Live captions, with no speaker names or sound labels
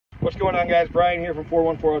What's going on, guys? Brian here from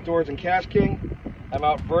 414 Outdoors and KastKing. I'm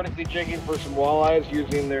out vertically jigging for some walleyes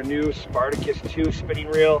using their new Spartacus 2 spinning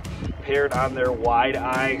reel paired on thetheir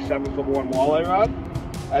WideEye 7'1" walleye rod.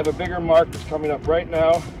 I have a bigger mark that's coming up right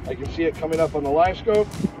now. I can see it coming up on the live scope.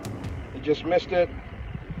 I just missed it.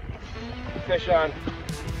 Fish on.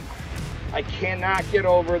 I cannot get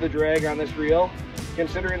over the drag on this reel.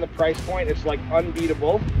 Considering the price point, it's like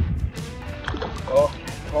unbeatable. Oh,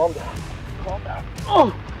 calm down. Calm down.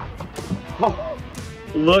 Oh!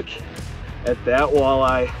 Look at that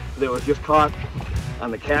walleye that was just caught on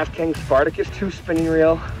the KastKing Spartacus 2 spinning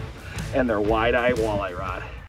reel and their WideEye walleye rod.